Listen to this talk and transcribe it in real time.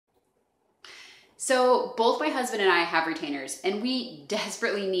So both my husband and I have retainers, and we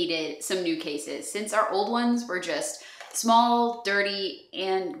desperately needed some new cases since our old ones were just small, dirty,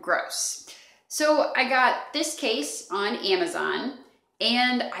 and gross. So I got this case on Amazon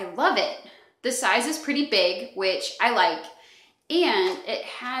and I love it. The size is pretty big, which I like, and it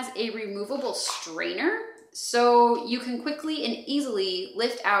has a removable strainer so you can quickly and easily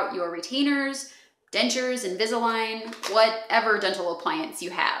lift out your retainers, dentures, Invisalign, whatever dental appliance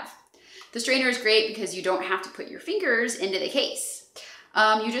you have. The strainer is great because you don't have to put your fingers into the case.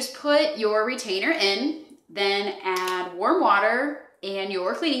 You just put your retainer in, then add warm water and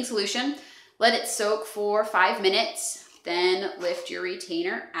your cleaning solution. Let it soak for 5 minutes, then lift your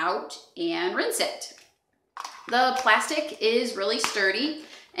retainer out and rinse it. The plastic is really sturdy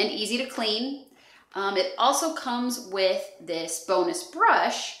and easy to clean. It also comes with this bonus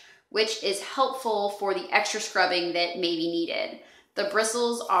brush, which is helpful for the extra scrubbing that may be needed. The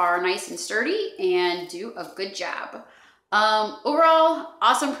bristles are nice and sturdy and do a good job. Overall,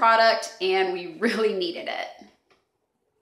 awesome product, and we really needed it.